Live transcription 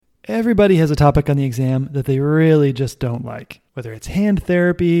Everybody has a topic on the exam that they really just don't like. Whether it's hand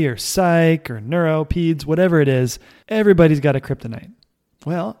therapy or psych or neuro, peds, whatever it is, everybody's got a kryptonite.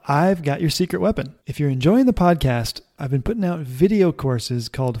 Well, I've got your secret weapon. If you're enjoying the podcast, I've been putting out video courses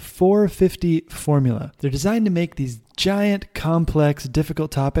called 450 Formula. They're designed to make these giant, complex, difficult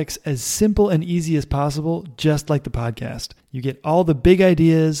topics as simple and easy as possible, just like the podcast. You get all the big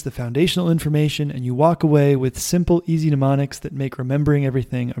ideas, the foundational information, and you walk away with simple, easy mnemonics that make remembering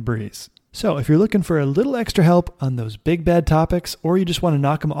everything a breeze. So if you're looking for a little extra help on those big bad topics, or you just want to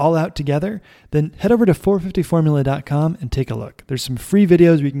knock them all out together, then head over to 450formula.com and take a look. There's some free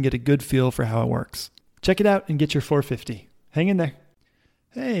videos where you can get a good feel for how it works. Check it out and get your 450. Hang in there.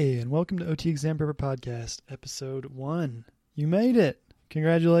 Hey, and welcome to OT Exam Prepper Podcast, episode 1. You made it.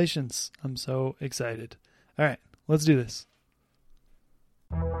 Congratulations. I'm so excited. All right, let's do this.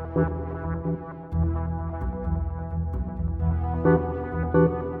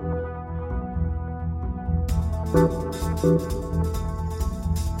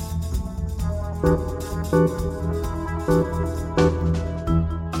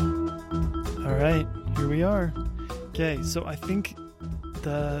 All right, here we are. Okay, so I think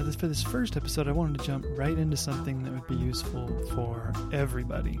for this first episode, I wanted to jump right into something that would be useful for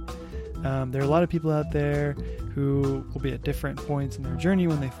everybody. There are a lot of people out there who will be at different points in their journey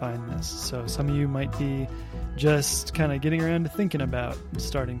when they find this. So some of you might be just kind of getting around to thinking about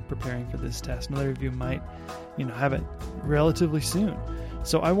preparing for this test. Another of you might, have it relatively soon.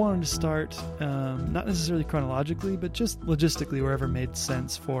 So I wanted to start, not necessarily chronologically, but just logistically wherever made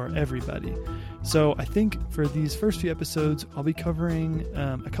sense for everybody. So I think for these first few episodes, I'll be covering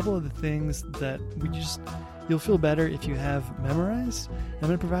a couple of the things that you'll feel better if you have memorized. I'm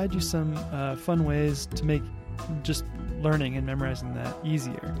going to provide you some fun ways to make just learning and memorizing that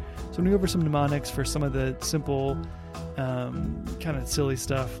easier. So I'm going to go over some mnemonics for some of the simple kind of silly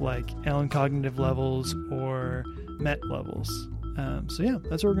stuff like Allen cognitive levels or MET levels. So yeah,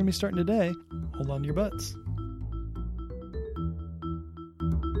 that's what we're going to be starting today. Hold on to your butts.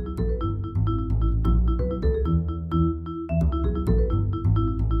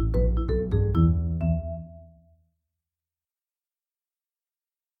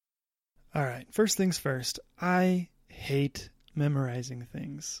 All right, first things first, I hate memorizing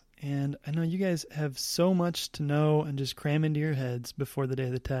things. And I know you guys have so much to know and just cram into your heads before the day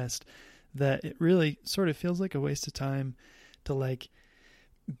of the test that it really sort of feels like a waste of time to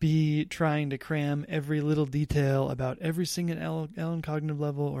be trying to cram every little detail about every single Allen cognitive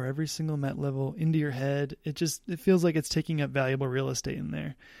level or every single MET level into your head. It feels like it's taking up valuable real estate in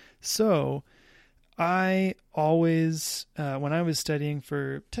there. So I always, when I was studying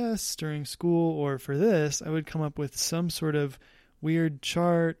for tests during school or for this, I would come up with some sort of weird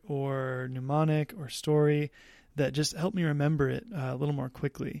chart or mnemonic or story that just helped me remember it a little more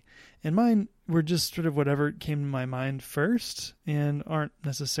quickly. And mine were just sort of whatever came to my mind first and aren't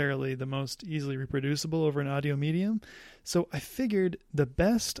necessarily the most easily reproducible over an audio medium. So I figured the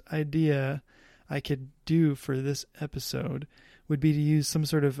best idea I could do for this episode would be to use some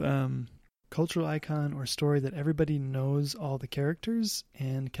sort of cultural icon or story that everybody knows all the characters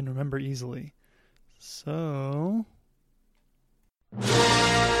and can remember easily. So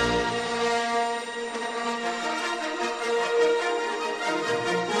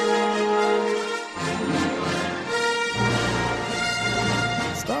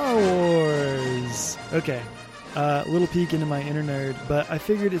Star Wars! Okay, a little peek into my inner nerd, but I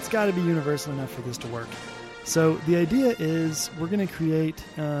figured it's got to be universal enough for this to work. So the idea is we're going to create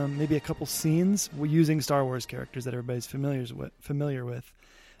maybe a couple scenes using Star Wars characters that everybody's familiar with,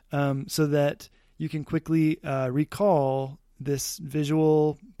 so that you can quickly recall this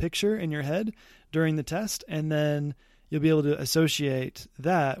visual picture in your head during the test, and then you'll be able to associate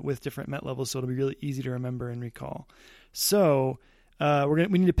that with different MET levels, so it'll be really easy to remember and recall. So we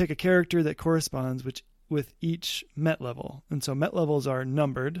need to pick a character that corresponds with each MET level. And so MET levels are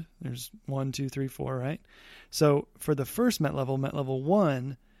numbered. There's 1, 2, 3, 4, right? So for the first MET level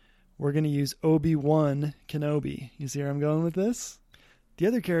 1, we're going to use Obi-Wan Kenobi. You see where I'm going with this? The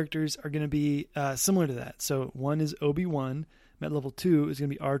other characters are going to be similar to that. So 1 is Obi-Wan. MET level 2 is going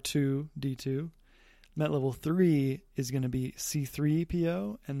to be R2-D2. MET level 3 is going to be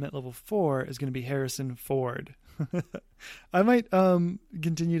C3PO. And MET level 4 is going to be Harrison Ford. I might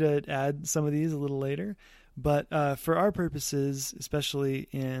continue to add some of these a little later, but for our purposes, especially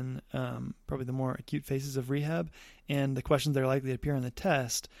in probably the more acute phases of rehab and the questions that are likely to appear on the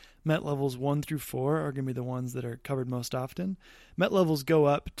test, MET levels 1 through 4 are going to be the ones that are covered most often. MET levels go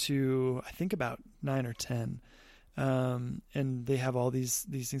up to, I think, about 9 or 10, and they have all these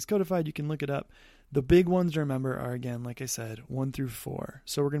things codified. You can look it up. The big ones to remember are, again, like I said, 1 through 4.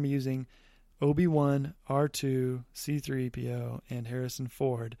 So we're going to be using Obi-Wan, R2, C-3PO, and Harrison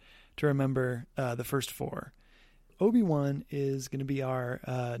Ford to remember the first 4. Obi-Wan is going to be our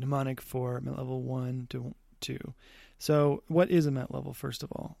mnemonic for Met Level 1 to 2. So what is a Met level, first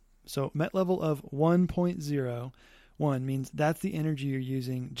of all? So Met level of 1.01 means that's the energy you're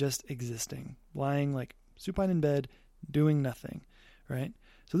using just existing, lying like supine in bed, doing nothing, right?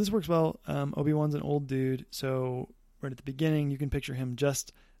 So this works well. Obi-Wan's an old dude, so right at the beginning, you can picture him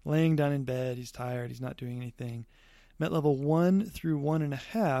just laying down in bed. He's tired. He's not doing anything. Met level 1 through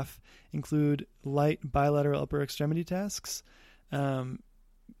 1.5 include light bilateral upper extremity tasks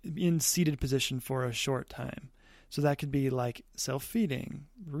in seated position for a short time. So that could be like self-feeding,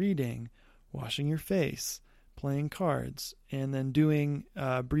 reading, washing your face, playing cards, and then doing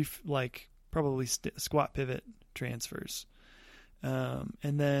brief, like probably squat pivot transfers.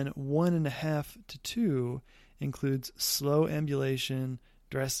 And then 1.5 to 2 includes slow ambulation,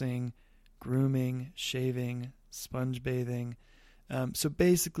 dressing, grooming, shaving, sponge bathing. So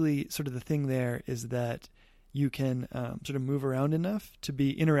basically, sort of the thing there is that you can sort of move around enough to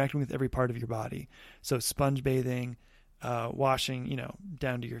be interacting with every part of your body. So sponge bathing, washing,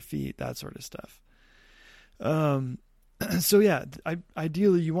 down to your feet, that sort of stuff. So yeah,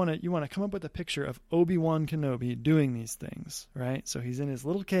 ideally you want to come up with a picture of Obi-Wan Kenobi doing these things, right? So he's in his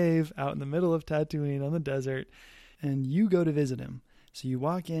little cave out in the middle of Tatooine on the desert, and you go to visit him. So you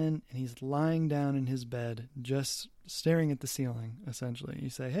walk in, and he's lying down in his bed, just staring at the ceiling, essentially. You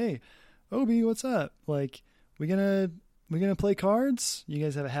say, "Hey, Obi, what's up? Like, we gonna play cards? You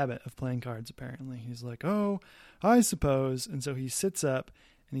guys have a habit of playing cards, apparently." He's like, "Oh, I suppose." And so he sits up,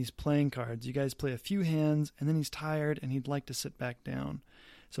 and he's playing cards. You guys play a few hands, and then he's tired, and he'd like to sit back down.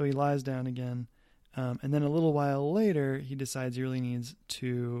 So he lies down again. And then a little while later, he decides he really needs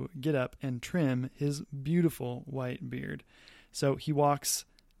to get up and trim his beautiful white beard. So he walks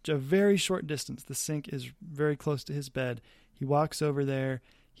a very short distance. The sink is very close to his bed. He walks over there.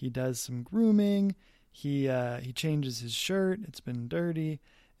 He does some grooming. He changes his shirt. It's been dirty.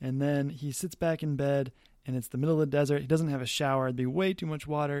 And then he sits back in bed, and it's the middle of the desert. He doesn't have a shower. It'd be way too much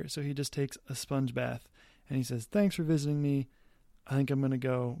water. So he just takes a sponge bath. And he says, "Thanks for visiting me. I think I'm going to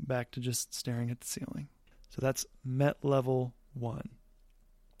go back to just staring at the ceiling." So that's Met level 1.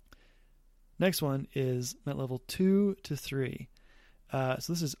 Next one is Met level 2 to 3. So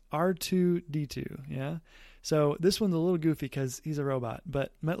this is R2-D2, yeah? So this one's a little goofy because he's a robot,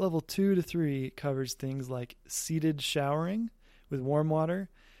 but Met level 2 to 3 covers things like seated showering with warm water,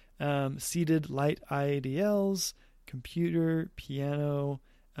 seated light IADLs, computer, piano,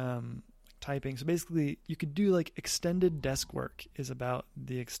 typing. So basically, you could do like extended desk work is about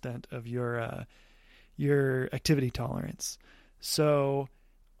the extent of your activity tolerance. So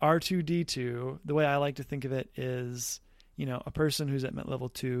R2-D2, the way I like to think of it is, a person who's at Met level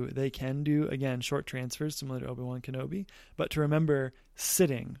 2, they can do, again, short transfers similar to Obi-Wan Kenobi, but to remember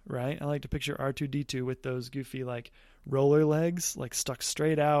sitting, right? I like to picture R2-D2 with those goofy, like, roller legs, like, stuck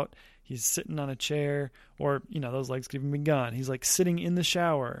straight out. He's sitting on a chair, or, those legs could even be gone. He's, like, sitting in the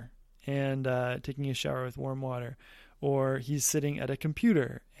shower and taking a shower with warm water. Or he's sitting at a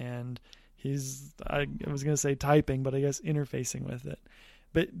computer and I was going to say typing, but I guess interfacing with it.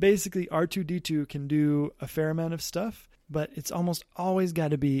 But basically, R2-D2 can do a fair amount of stuff, but it's almost always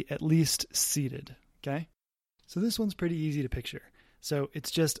got to be at least seated, okay? So this one's pretty easy to picture. So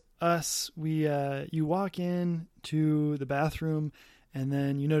it's just us. You walk in to the bathroom, and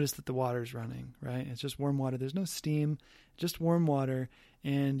then you notice that the water's running, right? It's just warm water. There's no steam, just warm water.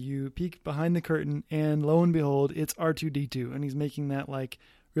 And you peek behind the curtain, and lo and behold, it's R2-D2, and he's making that, like,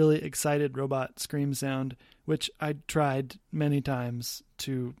 really excited robot scream sound, which I tried many times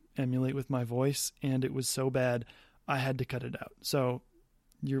to emulate with my voice, and it was so bad I had to cut it out. So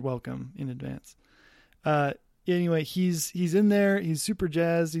you're welcome in advance. Anyway, he's in there. He's super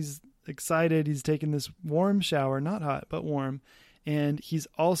jazzed. He's excited. He's taking this warm shower, not hot, but warm. And he's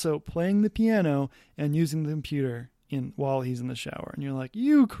also playing the piano and using the computer while he's in the shower. And you're like,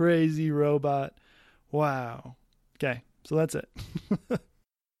 "You crazy robot. Wow." Okay, so that's it.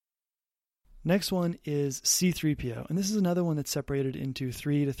 Next one is C-3PO, and this is another one that's separated into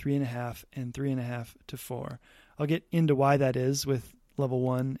 3 to 3.5 and 3.5 to 4. I'll get into why that is with level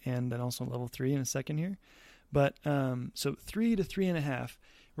 1 and then also level 3 in a second here. But so 3 to 3.5,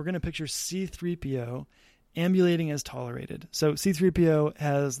 we're going to picture C-3PO ambulating as tolerated. So C-3PO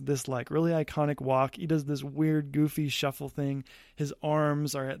has this like really iconic walk. He does this weird goofy shuffle thing. His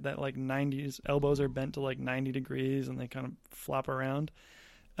arms are at that like 90, his elbows are bent to like 90 degrees and they kind of flop around.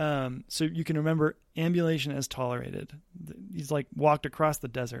 So you can remember ambulation as tolerated. He's like walked across the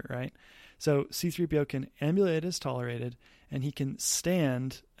desert, right? So C-3PO can ambulate as tolerated, and he can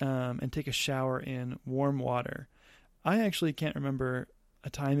stand and take a shower in warm water. I actually can't remember a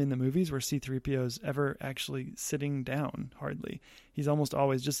time in the movies where C-3PO is ever actually sitting down, hardly. He's almost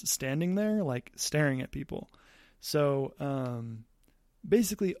always just standing there, like staring at people. So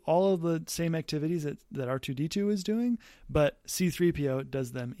basically all of the same activities that R2-D2 is doing, but C-3PO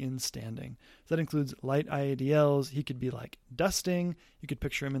does them in standing. So that includes light IADLs. He could be like dusting. You could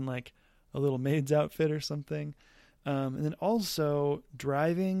picture him in like a little maid's outfit or something. And then also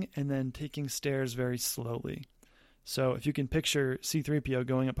driving and then taking stairs very slowly. So if you can picture C-3PO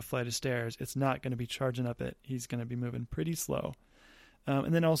going up a flight of stairs, it's not going to be charging up it. He's going to be moving pretty slow.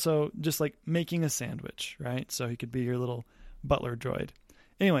 And then also just like making a sandwich, right? So he could be your little butler droid.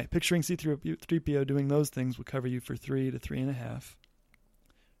 Anyway, picturing C-3PO doing those things will cover you for 3 to 3.5.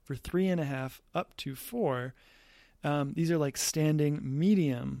 For 3.5 up to 4, these are like standing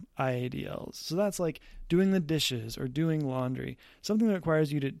medium IADLs. So that's like doing the dishes or doing laundry, something that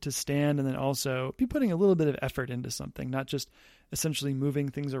requires you to stand and then also be putting a little bit of effort into something, not just essentially moving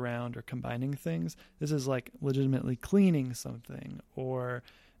things around or combining things. This is like legitimately cleaning something or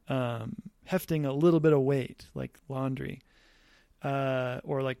hefting a little bit of weight, like laundry,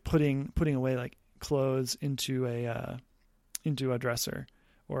 or like putting away like clothes into a dresser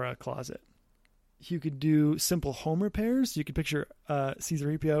or a closet. You could do simple home repairs. You could picture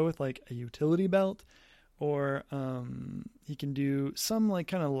C-3PO with like a utility belt, or he can do some like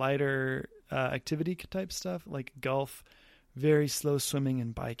kind of lighter activity type stuff like golf, very slow swimming,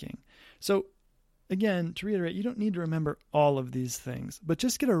 and biking. So again, to reiterate, you don't need to remember all of these things, but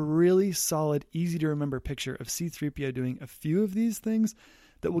just get a really solid, easy to remember picture of C-3PO doing a few of these things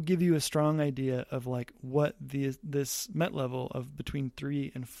that will give you a strong idea of like what this MET level of between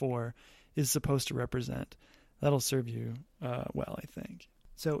 3 and 4 is supposed to represent. That'll serve you well, I think.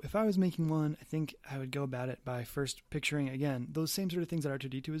 So if I was making one, I think I would go about it by first picturing, again, those same sort of things that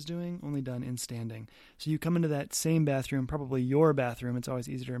R2-D2 is doing, only done in standing. So you come into that same bathroom, probably your bathroom. It's always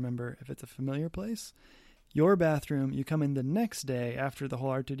easy to remember if it's a familiar place. Your bathroom, you come in the next day after the whole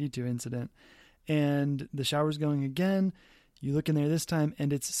R2-D2 incident, and the shower's going again. You look in there this time,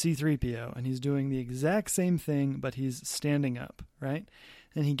 and it's C-3PO, and he's doing the exact same thing, but he's standing up, right?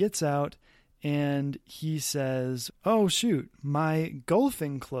 And he gets out and he says, "Oh, shoot, my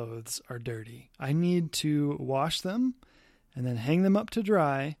golfing clothes are dirty. I need to wash them and then hang them up to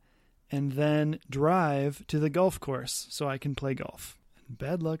dry and then drive to the golf course so I can play golf." And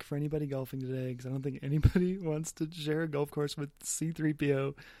bad luck for anybody golfing today, because I don't think anybody wants to share a golf course with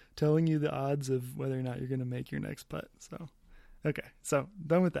C-3PO telling you the odds of whether or not you're going to make your next putt. So, okay, so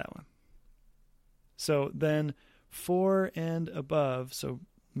done with that one. So then 4 and above, so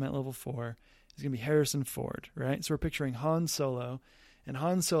MET level 4, is going to be Harrison Ford, right? So we're picturing Han Solo, and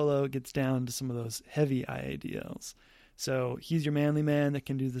Han Solo gets down to some of those heavy IADLs. So he's your manly man that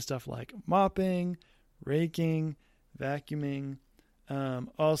can do the stuff like mopping, raking, vacuuming.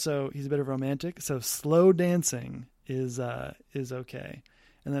 Also, he's a bit of a romantic, so slow dancing is okay.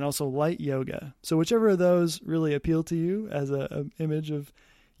 And then also light yoga. So whichever of those really appeal to you as a image of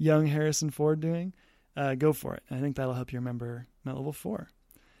young Harrison Ford doing, go for it. I think that'll help you remember MET level 4.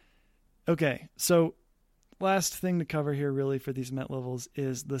 Okay, so last thing to cover here really for these MET levels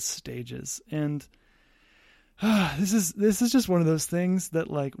is the stages. And this is just one of those things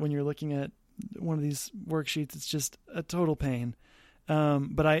that, like, when you're looking at one of these worksheets, it's just a total pain.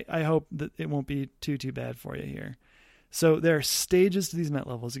 But I hope that it won't be too bad for you here. So there are stages to these MET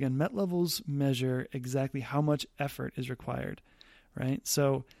levels. Again, MET levels measure exactly how much effort is required, right?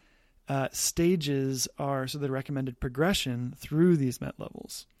 So stages are the recommended progression through these MET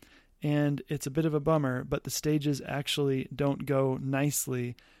levels. And it's a bit of a bummer, but the stages actually don't go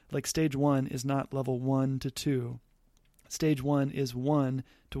nicely. Like stage 1 is not level 1 to 2. Stage 1 is 1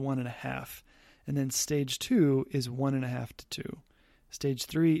 to 1.5. And then stage 2 is 1.5 to 2. Stage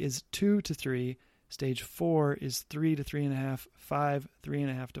 3 is 2 to 3. Stage 4 is 3 to 3.5, 5,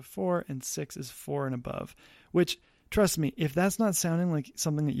 3.5 to 4, and 6 is 4 and above. Which, trust me, if that's not sounding like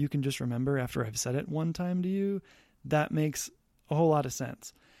something that you can just remember after I've said it one time to you, that makes a whole lot of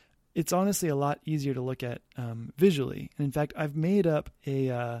sense. It's honestly a lot easier to look at visually. And in fact, I've made up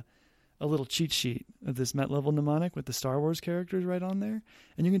a little cheat sheet of this MET level mnemonic with the Star Wars characters right on there.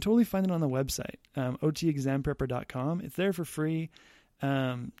 And you can totally find it on the website, otexamprepper.com. It's there for free.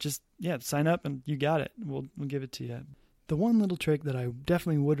 Just sign up and you got it. We'll give it to you. The one little trick that I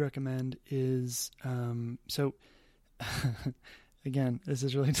definitely would recommend is, again, this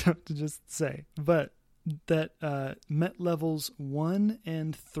is really tough to just say, but that Met levels 1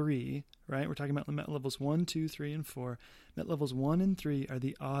 and 3, right? We're talking about the Met levels 1, 2, 3, and 4. Met levels 1 and 3 are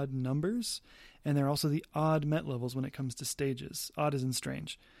the odd numbers, and they're also the odd Met levels when it comes to stages. Odd as in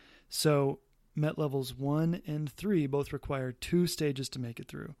strange. So Met levels 1 and 3 both require 2 stages to make it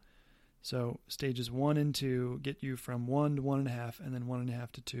through. So stages 1 and 2 get you from 1 to 1.5, and then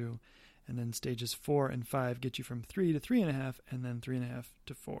 1.5 to 2. And then stages 4 and 5 get you from 3 to 3.5, and then 3.5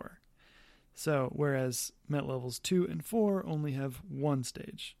 to 4. So whereas Met levels 2 and 4 only have one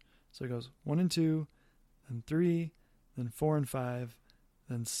stage. So it goes 1 and 2, then 3, then 4 and 5,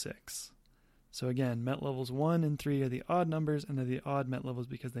 then 6. So again, Met levels 1 and 3 are the odd numbers, and they're the odd Met levels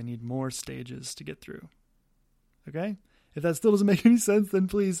because they need more stages to get through. Okay? If that still doesn't make any sense, then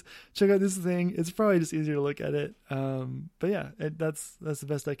please check out this thing. It's probably just easier to look at it. But yeah, that's the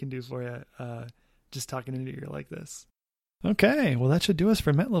best I can do for you, just talking into your ear like this. Okay, well that should do us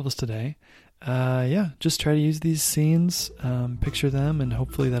for Met levels today. Just try to use these scenes, picture them, and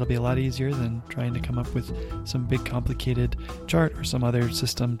hopefully that'll be a lot easier than trying to come up with some big complicated chart or some other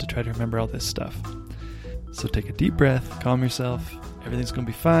system to try to remember all this stuff. So take a deep breath, calm yourself, everything's going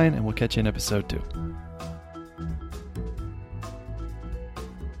to be fine, and we'll catch you in episode 2.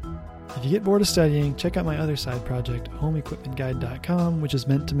 If you get bored of studying, check out my other side project, homeequipmentguide.com, which is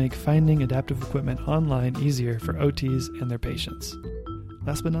meant to make finding adaptive equipment online easier for OTs and their patients.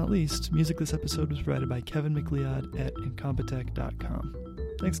 Last but not least, music this episode was provided by Kevin McLeod at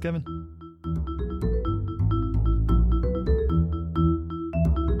Incompetech.com. Thanks, Kevin.